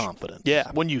true finish. Confidence. Yeah.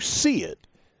 When you see it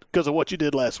because of what you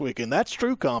did last week, and that's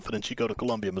true confidence you go to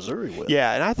Columbia, Missouri with.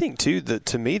 Yeah, and I think, too,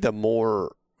 to me, the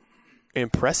more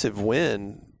impressive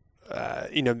win,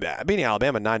 beating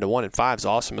Alabama 9-1 in 5 is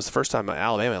awesome. It's the first time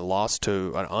Alabama lost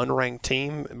to an unranked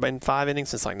team in 5 innings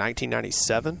since,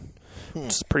 1997. Which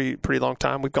is a pretty long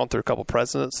time. We've gone through a couple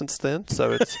presidents since then,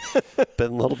 so it's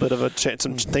been a little bit of a change.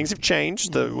 Some things have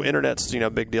changed. The internet's a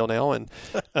big deal now, and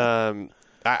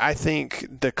I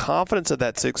think the confidence of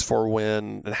that 6-4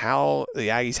 win and how the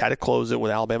Aggies had to close it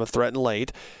with Alabama threatened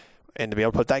late, and to be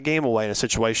able to put that game away in a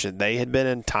situation they had been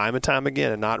in time and time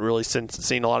again and not really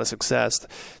seen a lot of success,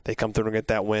 they come through and get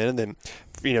that win. And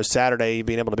then Saturday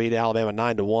being able to beat Alabama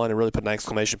 9-1 and really put an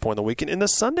exclamation point on the weekend. And the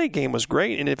Sunday game was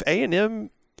great. And if A&M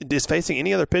is facing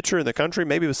any other pitcher in the country,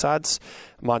 maybe besides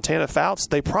Montana Fouts,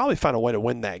 they probably find a way to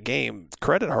win that game.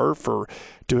 Credit her for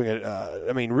doing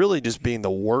it. Really just being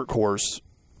the workhorse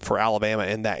for Alabama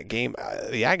in that game.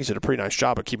 The Aggies did a pretty nice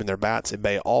job of keeping their bats at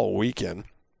bay all weekend.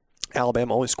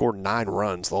 Alabama only scored 9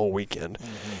 runs the whole weekend,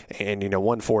 and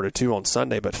won 4-2 on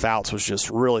Sunday. But Fouts was just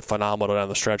really phenomenal down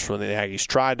the stretch when the Aggies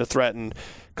tried to threaten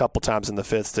a couple times in the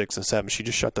 5th, 6th, and 7th. She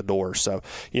just shut the door. So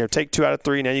take 2 out of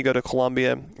 3. Now you go to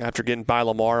Columbia after getting by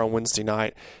Lamar on Wednesday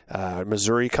night.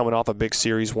 Missouri coming off a big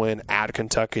series win at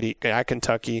Kentucky.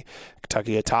 Kentucky,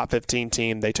 a top 15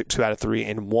 team. They took 2 out of 3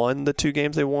 and won the 2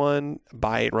 games they won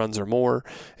by 8 runs or more.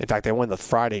 In fact, they won the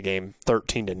Friday game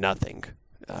 13-0.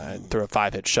 Through a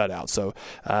 5-hit shutout. So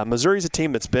Missouri's a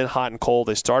team that's been hot and cold.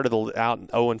 They started out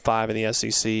 0-5 in the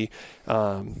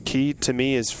SEC. Key to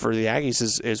me is for the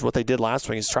Aggies is what they did last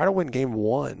week is try to win game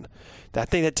 1. I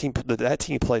think that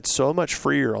team played so much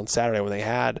freer on Saturday when they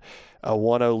had a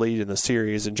 1-0 lead in the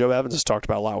series. And Jo Evans has talked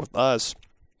about a lot with us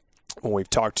when we've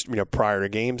talked prior to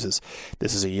games is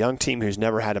this is a young team who's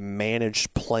never had to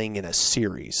manage playing in a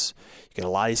series. You get a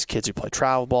lot of these kids who play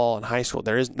travel ball in high school.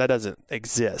 That doesn't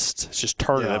exist. It's just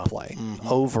tournament play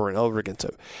over and over again.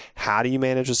 So how do you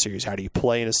manage a series? How do you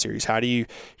play in a series? How do you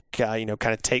kind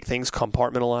of take things,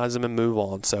 compartmentalize them, and move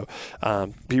on? So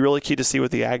be really key to see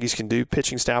what the Aggies can do.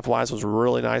 Pitching staff-wise was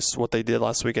really nice what they did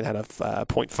last week and had a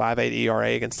 .58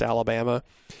 ERA against Alabama.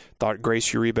 Thought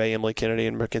Grace Uribe, Emily Kennedy,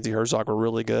 and Mackenzie Herzog were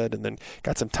really good, and then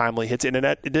got some timely hits. And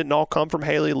it didn't all come from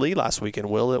Haley Lee last weekend,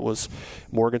 Will. It was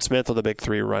Morgan Smith with a big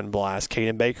 3-run blast,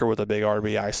 Caden Baker with a big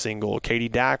RBI single, Katie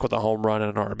Dack with a home run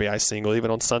and an RBI single,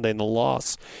 even on Sunday in the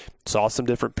loss. Saw some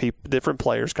different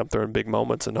players come through in big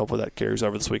moments, and hopefully that carries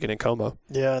over this weekend in Como.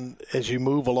 Yeah, and as you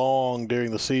move along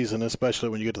during the season, especially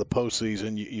when you get to the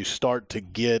postseason, you start to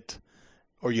get,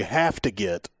 or you have to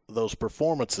get, those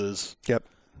performances. Yep.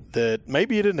 That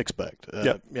maybe you didn't expect.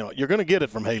 You're going to get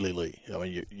it from Haley Lee.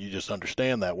 You just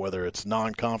understand that, whether it's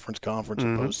non-conference, conference, or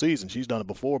postseason. She's done it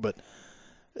before, but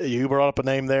you brought up a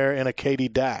name there in a Katie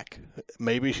Dack.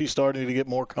 Maybe she's starting to get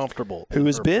more comfortable. Who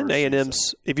has been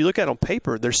A&M's, if you look at it on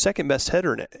paper, their second-best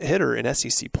hitter in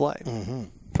SEC play.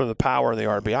 From the power and the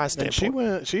RBI standpoint.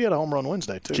 And she had a home run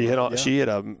Wednesday, too. She had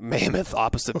a mammoth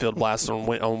opposite field blast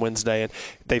on Wednesday, and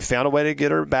they found a way to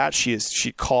get her bat. She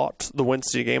caught the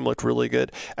Wednesday game, looked really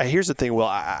good. Here's the thing, Will,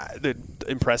 that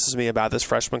impresses me about this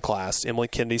freshman class. Emily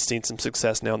Kennedy's seen some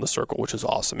success now in the circle, which is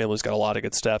awesome. Emily's got a lot of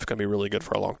good stuff. Going to be really good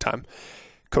for a long time.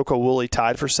 Coco Woolley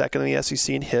tied for second in the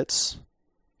SEC in hits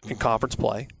in conference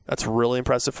play. That's really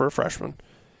impressive for a freshman.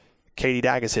 Katie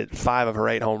Dack has hit 5 of her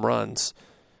 8 home runs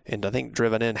and I think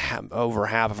driven in over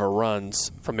half of her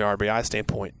runs from the RBI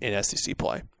standpoint in SEC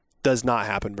play. Does not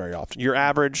happen very often. Your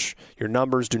average, your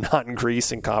numbers do not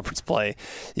increase in conference play.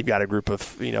 You've got a group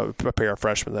of, a pair of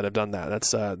freshmen that have done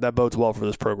that. That bodes well for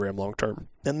this program long term.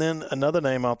 And then another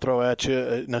name I'll throw at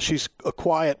you. Now, she's a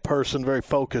quiet person, very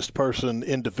focused person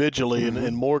individually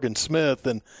in Morgan Smith.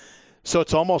 And so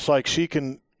it's almost like she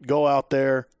can go out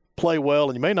there, play well,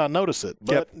 and you may not notice it.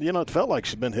 But, it felt like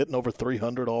she's been hitting over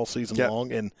 300 all season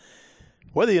long. And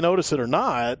whether you notice it or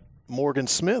not, Morgan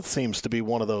Smith seems to be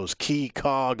one of those key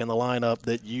cog in the lineup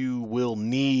that you will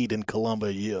need in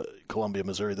Columbia,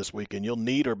 Missouri this weekend. You'll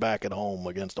need her back at home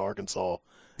against Arkansas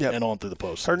and on through the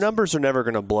postseason. Her numbers are never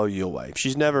going to blow you away.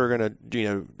 She's never going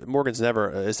to, Morgan's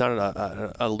never, it's not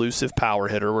an elusive power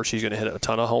hitter where she's going to hit a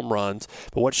ton of home runs.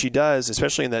 But what she does,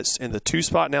 especially in the 2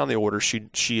 spot now in the order, she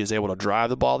is able to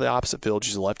drive the ball to the opposite field.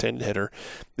 She's a left-handed hitter.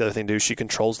 The other thing to do, she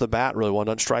controls the bat really well,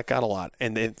 doesn't strike out a lot.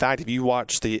 And in fact, if you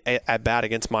watch the at-bat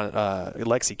against my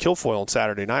Lexi Kilfoyle on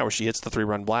Saturday night where she hits the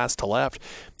 3-run blast to left,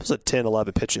 it was a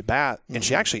 10-11 pitch at bat, and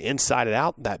she actually insided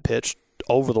out that pitch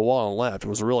over the wall and left. It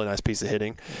was a really nice piece of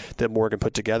hitting that Morgan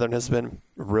put together and has been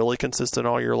really consistent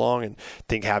all year long. And I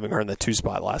think having her in the 2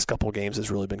 spot last couple of games has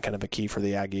really been kind of a key for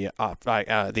the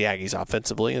Aggies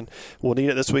offensively. And we'll need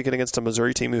it this weekend against a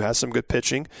Missouri team who has some good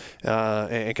pitching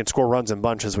and can score runs in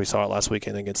bunches. We saw it last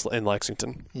weekend in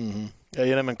Lexington.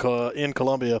 A&M in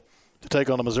Columbia to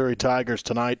take on the Missouri Tigers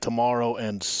tonight, tomorrow,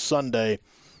 and Sunday.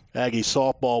 Aggie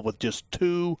softball with just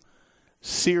 2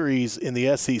 series in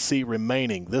the SEC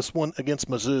remaining. This one against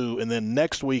Mizzou, and then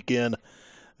next weekend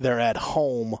they're at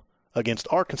home against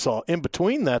Arkansas. In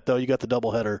between that, though, you got the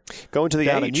doubleheader going to the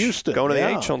down H. in Houston. Going to the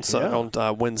H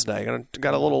on Wednesday.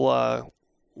 Got a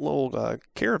little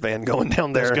caravan going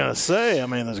down there. I was gonna say,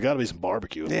 there's got to be some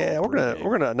barbecue. Yeah,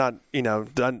 we're gonna not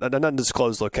an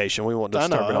undisclosed location. We won't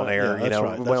disturb it on air.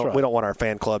 Yeah, we don't want our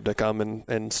fan club to come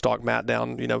and stalk Matt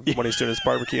down. When he's doing his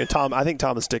barbecue. And I think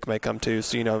Tom the Stick may come too.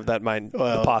 So that might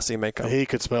the posse may come. He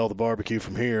could smell the barbecue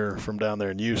from down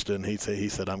there in Houston. He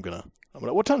said, I'm gonna.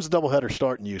 What time's the doubleheader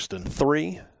start in Houston?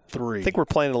 3. I think we're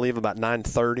planning to leave about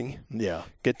 9:30. Yeah.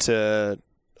 Get to.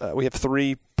 We have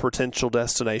 3 potential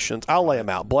destinations. I'll lay them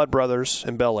out. Blood Brothers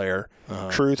in Bel Air,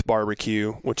 Truth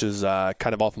Barbecue, which is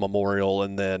kind of off Memorial,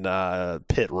 and then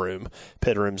Pit Room.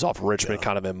 Pit Room's off Richmond,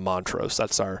 kind of in Montrose.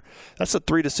 That's the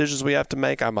 3 decisions we have to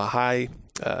make. I'm a high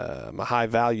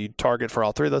valued target for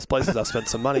all 3 of those places. I spent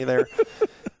some money there.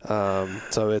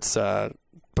 So it's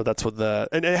but that's what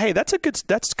hey,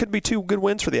 that could be 2 good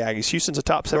wins for the Aggies. Houston's a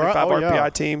top 75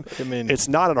 RPI team. It's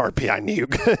not an RPI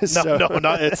nuke. No.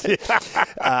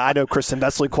 I know Kristen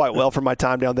Vesely quite well from my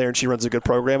time down there, and she runs a good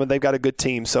program, and they've got a good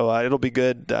team. So it'll be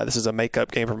good. This is a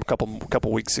makeup game from a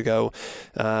couple weeks ago,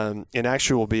 and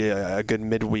actually will be a good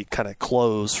midweek kind of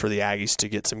close for the Aggies to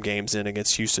get some games in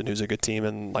against Houston, who's a good team.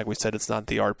 And like we said, it's not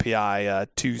the RPI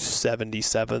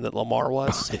 277 that Lamar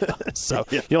was. So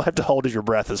you don't have to hold your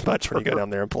breath as much when you go down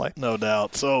there and play. No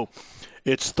doubt. So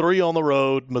it's 3 on the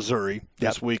road, Missouri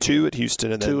this week. 2 at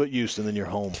Houston. And 2 at Houston, then you're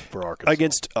home for Arkansas.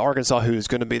 Against Arkansas, who's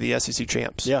going to be the SEC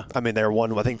champs. Yeah. They're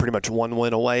pretty much 1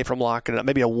 win away from locking it up.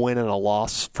 Maybe a win and a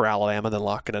loss for Alabama, then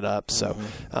locking it up. So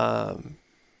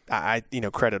I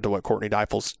credit to what Courtney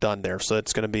Deifel's done there. So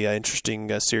it's going to be an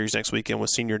interesting series next weekend with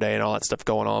Senior Day and all that stuff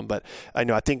going on. But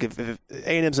I think if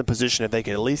A&M's in position, if they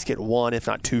can at least get 1, if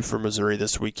not 2 for Missouri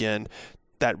this weekend,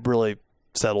 that really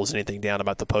settles anything down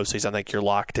about the postseason. I think you're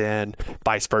locked in.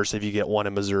 Vice versa, if you get 1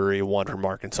 in Missouri, 1 from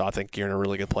Arkansas, I think you're in a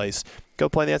really good place. Go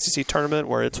play in the SEC tournament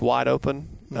where it's wide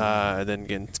open, and then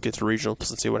get to regionals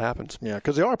and see what happens. Yeah,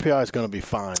 because the RPI is going to be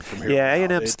fine from here. Yeah,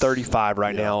 A&M's 35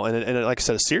 right now, and like I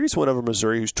said, a series win over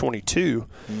Missouri, who's 22,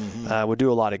 would do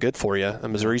a lot of good for you.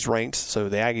 And Missouri's ranked, so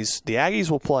the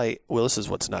Aggies will play. Well, this is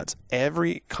what's nuts.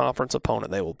 Every conference opponent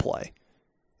they will play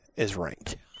is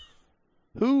ranked.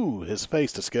 Who has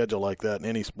faced a schedule like that in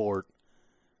any sport?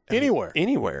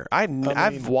 Anywhere.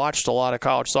 I've watched a lot of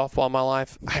college softball in my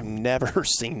life. I've never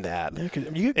seen that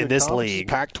in this league.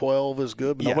 Pac-12 is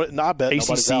good, but I bet ACC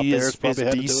nobody's out there.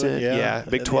 is decent. Yeah.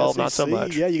 Big 12, not so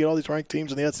much. Yeah, you get all these ranked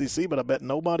teams in the SEC, but I bet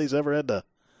nobody's ever had to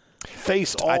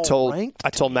face all ranked. I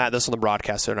told Matt this on the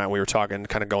broadcast the other night. We were talking,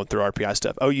 kind of going through RPI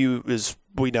stuff. OU is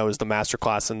the master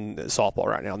class in softball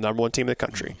right now. Number 1 team in the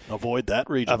country. Avoid that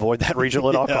region.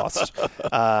 At all costs.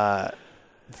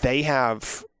 They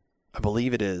have, I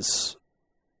believe it is,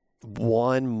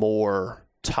 1 more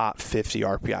top 50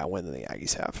 RPI win than the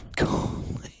Aggies have.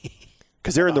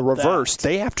 Because they're in the reverse.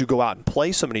 They have to go out and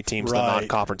play so many teams in the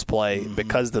non-conference play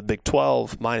because the Big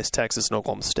 12 minus Texas and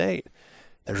Oklahoma State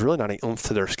there's really not any oomph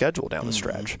to their schedule down the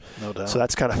stretch. No doubt. So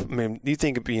that's kind of, I mean, you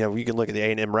think, you can look at the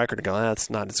A&M record and go, that's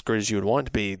not as good as you would want it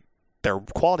to be. Their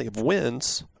quality of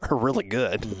wins are really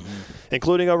good,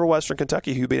 including over Western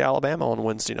Kentucky, who beat Alabama on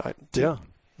Wednesday night. Yeah.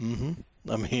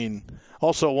 I mean,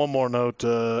 also one more note,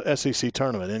 SEC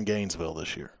tournament in Gainesville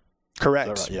this year. Correct.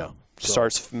 Right? Yeah.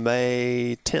 Starts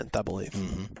May 10th, I believe.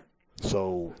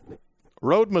 So,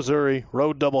 road Missouri,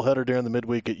 road doubleheader during the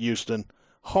midweek at Houston,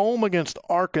 home against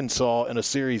Arkansas in a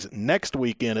series next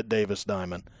weekend at Davis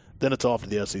Diamond. Then it's off to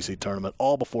the SEC tournament,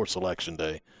 all before Selection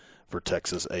Day for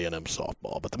Texas A&M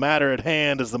softball. But the matter at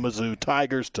hand is the Mizzou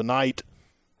Tigers tonight,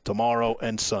 tomorrow,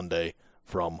 and Sunday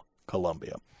from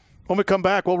Columbia. When we come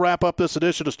back, we'll wrap up this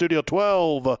edition of Studio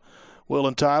 12. Will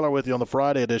and Tyler with you on the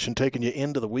Friday edition, taking you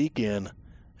into the weekend,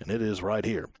 and it is right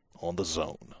here on The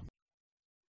Zone.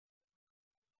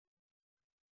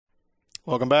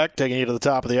 Welcome back, taking you to the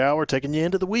top of the hour, taking you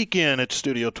into the weekend at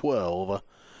Studio 12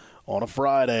 on a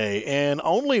Friday. And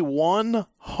only one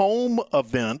home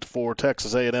event for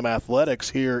Texas A&M athletics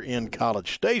here in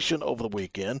College Station over the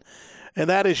weekend, and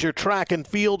that is your track and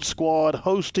field squad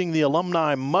hosting the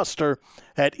alumni muster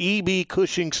at E.B.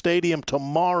 Cushing Stadium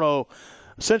tomorrow.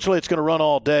 Essentially, it's going to run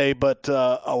all day, but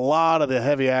a lot of the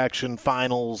heavy action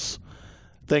finals,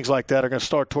 things like that, are going to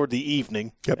start toward the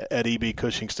evening at E.B.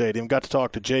 Cushing Stadium. Got to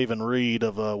talk to Javen Reed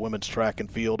of women's track and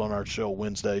field on our show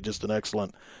Wednesday. Just an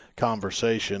excellent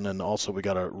conversation, and also we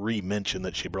got to re-mention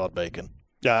that she brought bacon.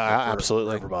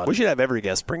 Absolutely. Everybody. We should have every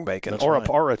guest bring bacon, That's or right.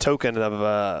 or a token of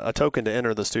a token to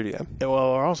enter the studio.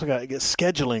 Well, we're also got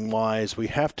scheduling wise, we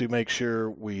have to make sure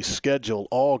we schedule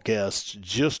all guests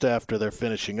just after they're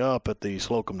finishing up at the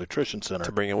Slocum Nutrition Center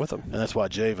to bring it with them, and that's why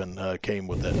Javen came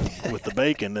with it with the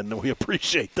bacon, and we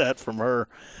appreciate that from her.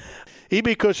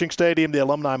 E.B. Cushing Stadium, the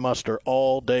alumni muster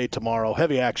all day tomorrow.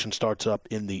 Heavy action starts up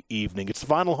in the evening. It's the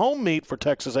final home meet for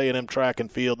Texas A&M track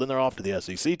and field. Then they're off to the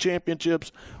SEC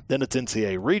championships. Then it's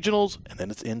NCAA regionals, and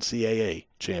then it's NCAA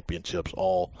championships,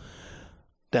 all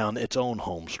down its own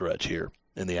home stretch here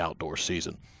in the outdoor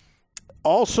season.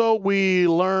 Also, we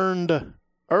learned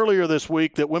earlier this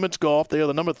week that women's golf, they are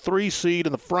the number 3 seed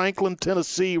in the Franklin,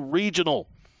 Tennessee regional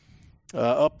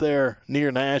up there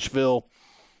near Nashville.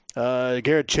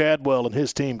 Garrett Chadwell and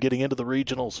his team getting into the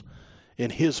regionals in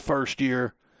his first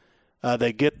year.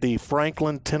 They get the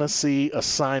Franklin, Tennessee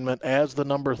assignment as the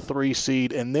number 3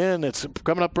 seed. And then it's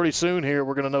coming up pretty soon here.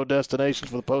 We're going to know destinations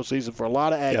for the postseason for a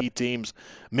lot of Aggie teams.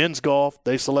 Men's golf,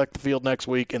 they select the field next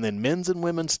week. And then men's and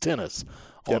women's tennis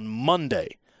on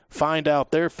Monday. Find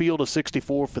out their field of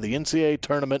 64 for the NCAA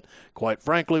tournament. Quite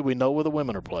frankly, we know where the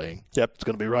women are playing. It's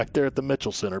going to be right there at the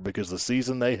Mitchell Center because the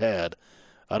season they had,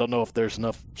 I don't know if there's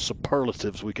enough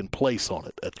superlatives we can place on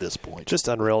it at this point. Just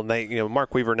unreal. And they,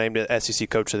 Mark Weaver named it SEC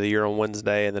Coach of the Year on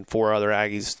Wednesday, and then 4 other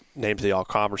Aggies named to the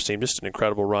All-Conference team. Just an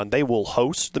incredible run. They will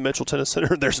host the Mitchell Tennis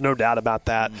Center. There's no doubt about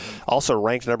that. Also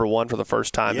ranked number 1 for the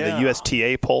first time in the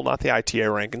USTA poll, not the ITA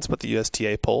rankings, but the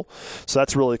USTA poll. So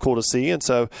that's really cool to see. And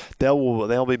so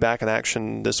they'll be back in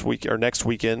action this week or next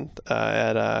weekend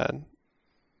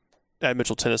at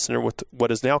Mitchell Tennis Center with what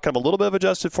is now kind of a little bit of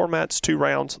adjusted formats, 2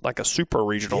 rounds, like a super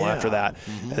regional after that.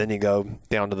 And then you go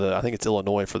down to I think it's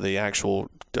Illinois for the actual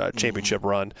championship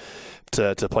run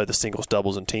to play the singles,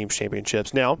 doubles, and teams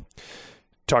championships. Now,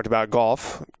 talked about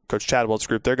golf. Coach Chadwell's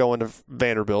group, they're going to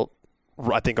Vanderbilt.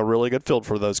 I think a really good field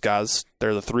for those guys.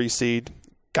 They're the 3 seed.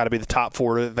 Got to be the top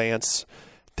 4 to advance.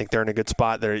 I think they're in a good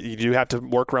spot there. You do have to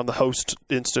work around the host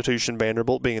institution,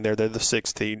 Vanderbilt being there. They're the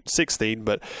 6th seed.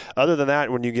 But other than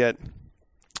that, when you get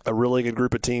a really good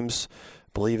group of teams, I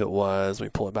believe it was, let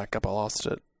me pull it back up, I lost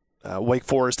it. Wake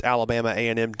Forest, Alabama,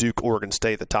 A&M, Duke, Oregon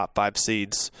State, the top 5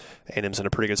 seeds. A&M's in a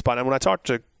pretty good spot. And when I talked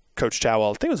to Coach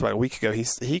Chadwell, I think it was about a week ago,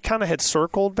 he kind of had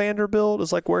circled Vanderbilt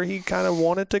as like where he kind of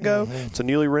wanted to go. It's a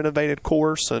newly renovated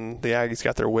course, and the Aggies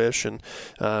got their wish, and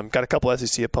got a couple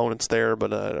SEC opponents there,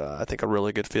 but I think a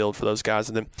really good field for those guys.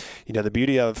 And then, the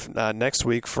beauty of next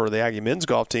week for the Aggie men's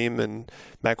golf team and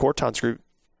Matt Corton's group,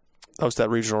 host that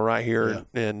regional right here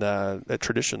in at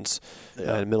Traditions in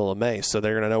the middle of May. So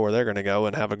they're going to know where they're going to go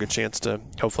and have a good chance to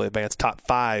hopefully advance top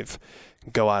 5,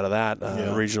 go out of that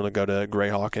regional to go to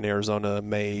Greyhawk in Arizona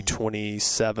May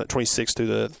 26th through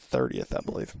the 30th, I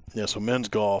believe. Yeah, so men's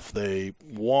golf, they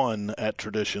won at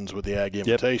Traditions with the Aggie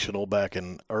Invitational back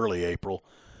in early April,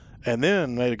 and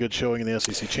then made a good showing in the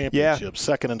SEC Championship,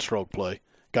 second in stroke play.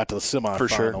 Got to the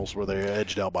semifinals where they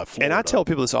edged out by Florida. And I tell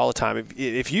people this all the time.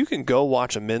 If you can go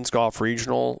watch a men's golf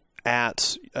regional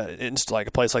at like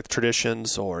a place like the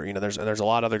Traditions, or there's a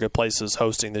lot of other good places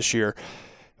hosting this year,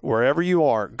 wherever you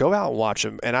are, go out and watch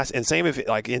them. And same if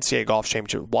like NCAA Golf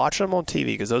Championship, watch them on TV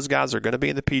because those guys are going to be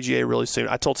in the PGA really soon.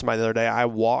 I told somebody the other day I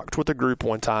walked with a group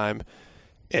one time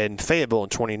in Fayetteville in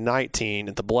 2019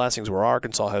 at the Blessings where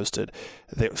Arkansas hosted.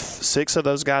 6 of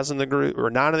those guys in the group, or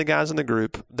 9 of the guys in the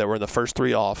group that were in the first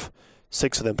 3 off,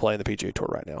 6 of them play in the PGA Tour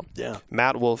right now. Yeah.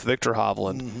 Matt Wolff, Victor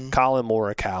Hovland, Colin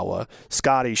Morikawa,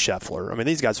 Scotty Scheffler. I mean,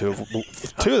 these guys who have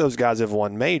 2 of those guys have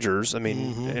won majors. I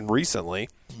mean, and recently.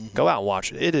 Go out and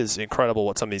watch it. It is incredible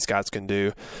what some of these guys can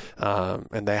do,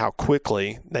 and how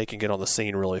quickly they can get on the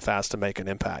scene really fast to make an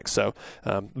impact. So,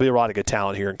 be a lot of good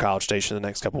talent here in College Station in the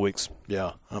next couple of weeks.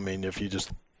 Yeah, I mean, if you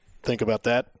just think about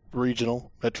that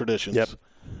regional at Traditions. Yep.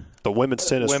 The women's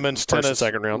tennis,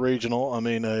 second round regional. I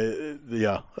mean,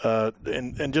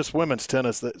 and just women's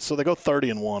tennis. So they go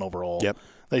 30-1 overall. Yep.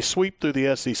 They sweep through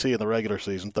the SEC in the regular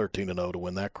season, 13-0 to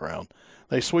win that crown.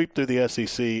 They sweep through the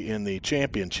SEC in the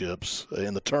championships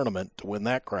in the tournament to win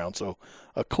that crown. So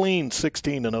a clean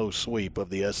 16-0 sweep of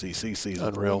the SEC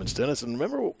season for women's tennis. And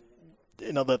remember,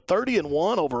 the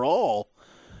 30-1 overall,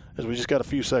 as we just got a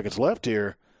few seconds left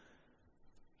here,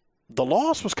 the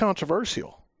loss was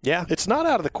controversial. Yeah. It's not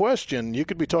out of the question. You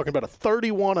could be talking about a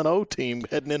 31-0 team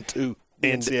heading into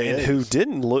and who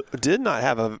did not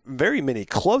have very many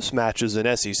close matches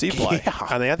in SEC play. Yeah.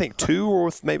 I mean, I think 2 or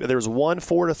maybe there was 1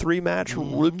 4-3 match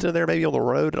looped in there, maybe on the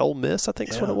road at Ole Miss. I think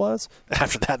that's what it was.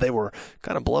 After that, they were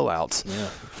kind of blowouts. Yeah,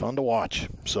 fun to watch.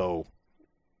 So,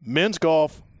 men's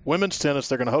golf, women's tennis.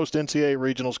 They're going to host NCAA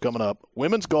regionals coming up.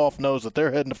 Women's golf knows that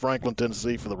they're heading to Franklin,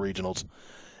 Tennessee for the regionals.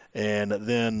 And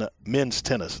then men's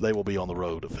tennis, they will be on the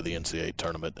road for the NCAA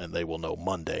tournament, and they will know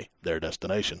Monday their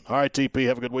destination. All right, TP,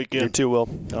 have a good weekend. You too, Will.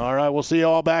 All right, we'll see you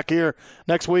all back here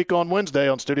next week on Wednesday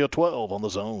on Studio 12 on The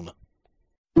Zone.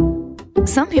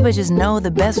 Some people just know the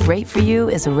best rate for you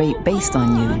is a rate based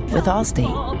on you with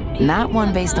Allstate, not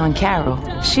one based on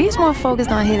Carol. She's more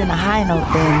focused on hitting a high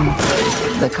note than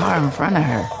the car in front of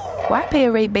her. Why pay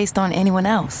a rate based on anyone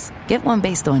else? Get one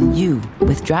based on you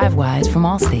with DriveWise from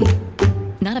Allstate.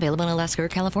 Not available in Alaska or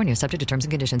California, subject to terms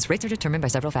and conditions. Rates are determined by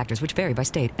several factors, which vary by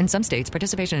state. In some states,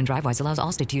 participation in DriveWise allows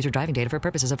Allstate to use your driving data for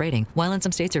purposes of rating. While in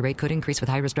some states, your rate could increase with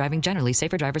high-risk driving. Generally,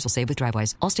 safer drivers will save with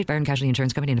DriveWise. Allstate Fire and Casualty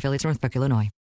Insurance Company and affiliates, Northbrook, Illinois.